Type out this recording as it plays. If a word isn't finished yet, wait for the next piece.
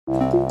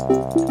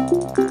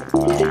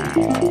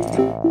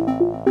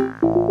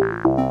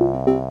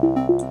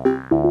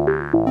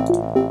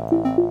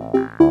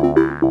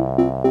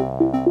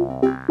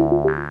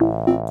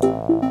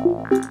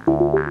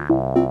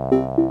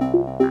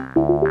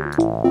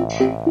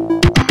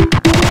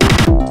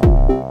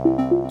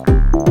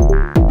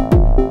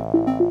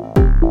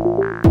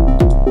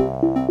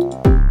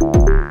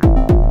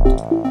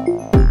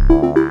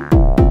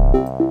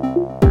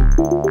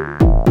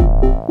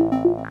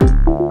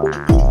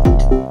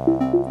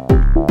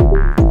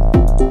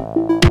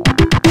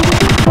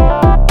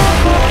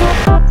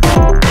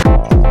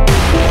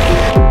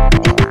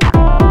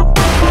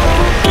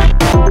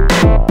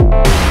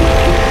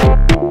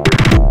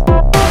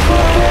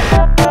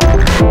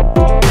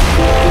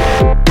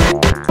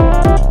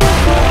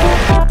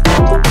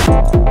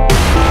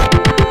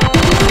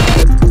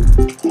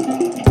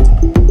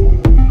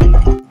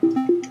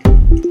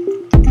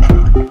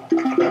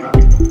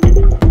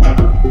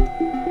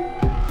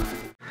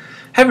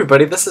Hey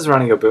everybody, this is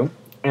RonnygoBOOM,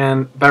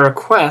 and by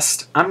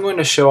request, I'm going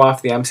to show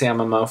off the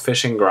MCMMO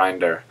fishing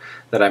grinder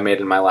that I made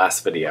in my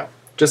last video.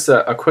 Just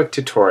a quick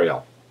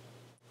tutorial.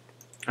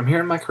 I'm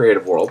here in my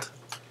creative world,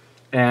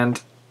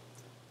 and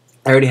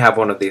I already have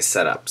one of these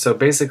set up. So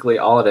basically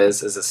all it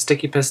is a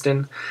sticky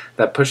piston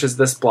that pushes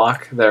this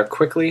block there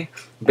quickly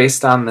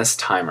based on this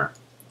timer.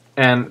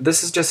 And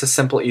this is just a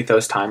simple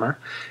ethos timer.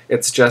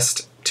 It's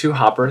just two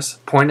hoppers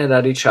pointed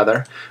at each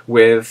other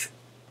with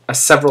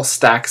several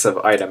stacks of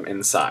item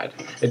inside.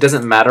 It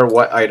doesn't matter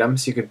what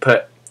items, you could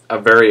put a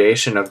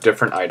variation of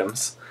different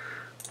items.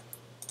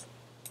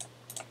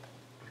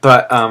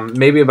 But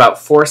maybe about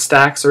 4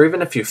 stacks, or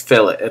even if you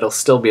fill it, it'll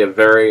still be a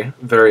very,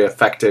 very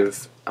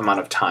effective amount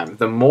of time.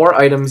 The more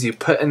items you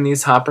put in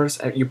these hoppers,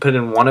 you put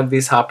in one of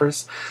these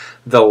hoppers,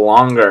 the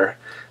longer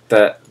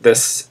that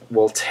this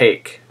will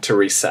take to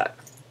reset.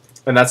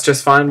 And that's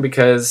just fine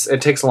because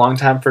it takes a long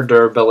time for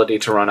durability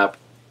to run up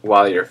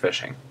while you're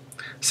fishing.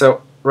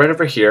 So right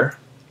over here,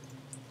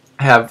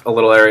 I have a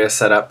little area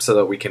set up so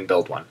that we can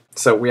build one.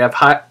 So we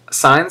have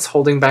signs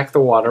holding back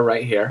the water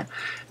right here,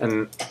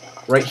 and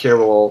right here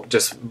we'll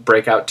just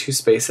break out 2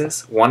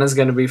 spaces. One is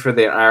going to be for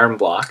the iron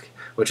block,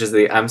 which is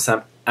the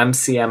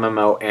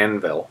MCMMO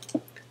anvil.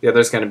 The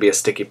other is going to be a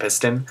sticky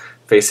piston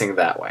facing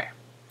that way.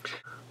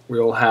 We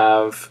will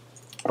have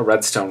a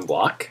redstone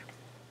block,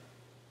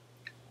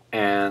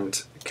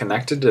 and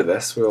connected to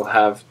this we will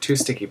have 2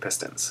 sticky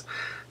pistons,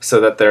 so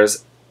that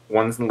there's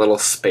one little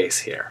space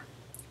here.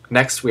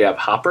 Next we have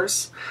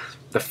hoppers.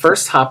 The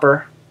first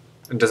hopper,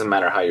 it doesn't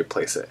matter how you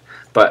place it,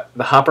 but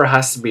the hopper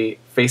has to be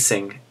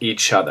facing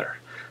each other.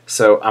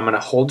 So I'm going to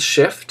hold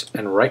shift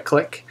and right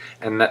click,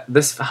 and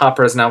this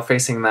hopper is now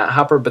facing that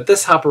hopper, but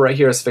this hopper right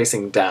here is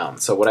facing down.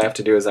 So what I have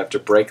to do is I have to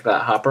break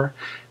that hopper,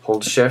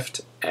 hold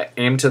shift,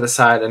 aim to the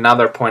side, and now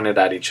they're pointed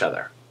at each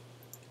other.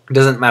 It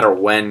doesn't matter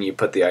when you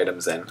put the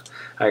items in.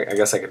 I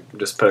guess I could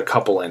just put a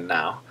couple in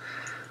now.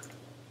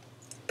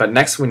 But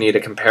next we need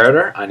a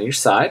comparator on each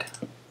side.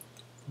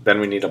 Then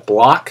we need a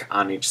block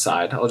on each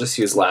side. I'll just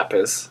use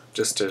lapis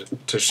just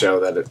to show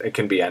that it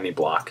can be any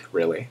block,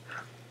 really.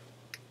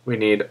 We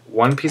need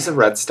 1 piece of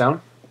redstone.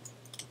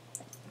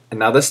 And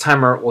now this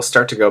timer will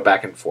start to go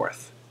back and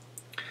forth.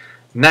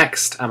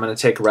 Next, I'm going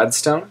to take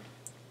redstone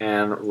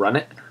and run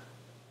it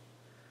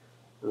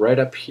right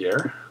up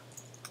here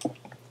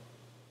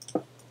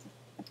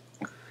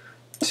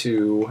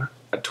to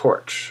a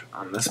torch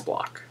on this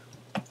block.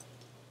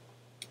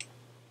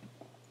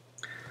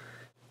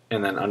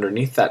 And then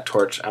underneath that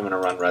torch, I'm going to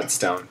run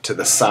redstone to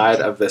the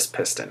side of this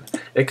piston.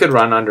 It could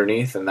run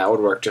underneath, and that would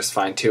work just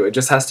fine too. It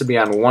just has to be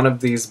on one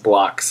of these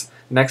blocks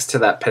next to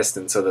that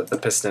piston so that the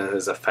piston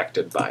is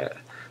affected by it.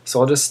 So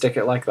I'll just stick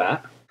it like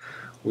that.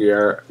 We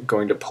are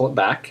going to pull it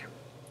back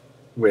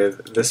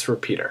with this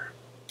repeater.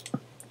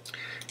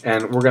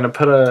 And we're going to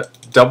put a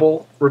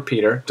double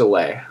repeater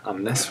delay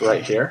on this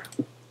right here,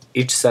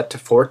 each set to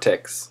 4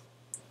 ticks,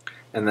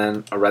 and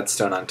then a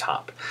redstone on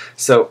top.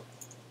 So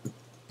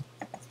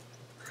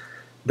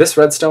this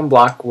redstone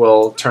block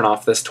will turn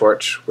off this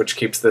torch, which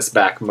keeps this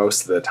back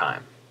most of the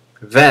time.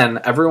 Then,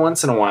 every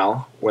once in a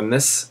while, when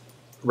this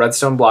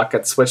redstone block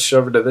gets switched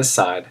over to this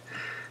side,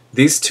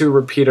 these 2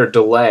 repeater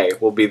delay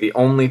will be the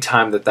only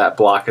time that that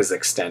block is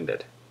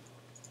extended.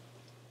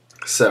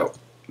 So,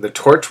 the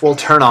torch will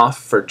turn off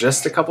for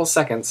just a couple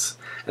seconds,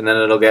 and then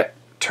it'll get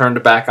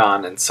turned back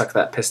on and suck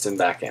that piston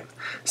back in.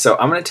 So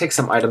I'm going to take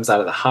some items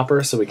out of the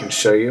hopper so we can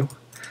show you.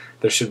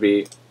 There should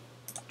be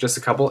just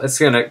a couple. It's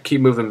going to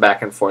keep moving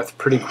back and forth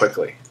pretty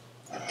quickly.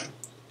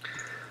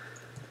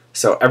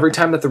 So every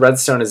time that the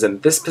redstone is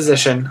in this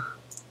position,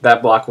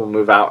 that block will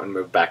move out and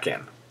move back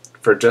in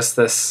for just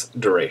this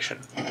duration.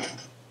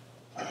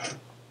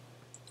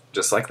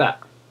 Just like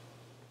that.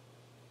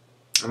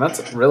 And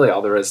that's really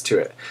all there is to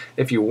it.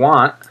 If you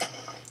want,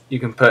 you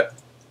can put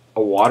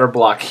a water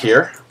block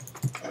here.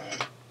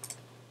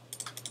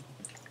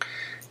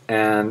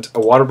 And a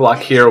water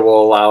block here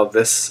will allow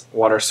this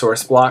water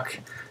source block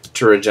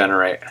to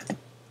regenerate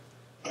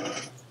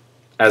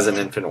as an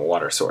infinite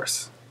water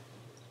source,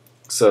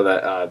 so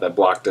that the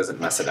block doesn't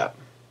mess it up.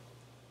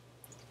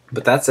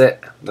 But that's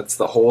it. That's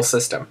the whole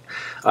system.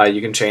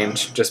 You can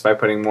change just by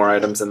putting more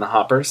items in the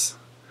hoppers.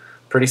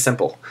 Pretty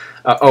simple.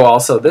 Oh,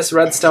 also, this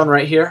redstone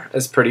right here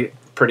is pretty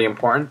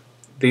important.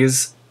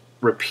 These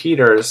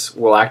repeaters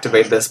will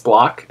activate this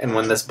block, and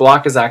when this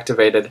block is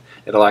activated,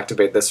 it'll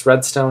activate this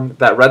redstone.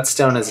 That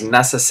redstone is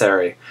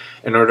necessary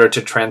in order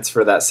to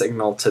transfer that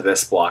signal to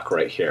this block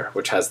right here,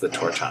 which has the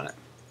torch on it.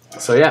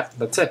 So yeah,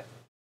 that's it.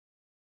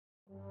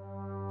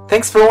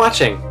 Thanks for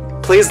watching.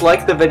 Please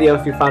like the video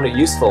if you found it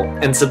useful,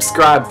 and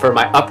subscribe for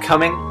my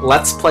upcoming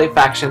Let's Play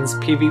Factions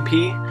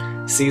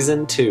PvP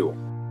Season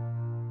 2.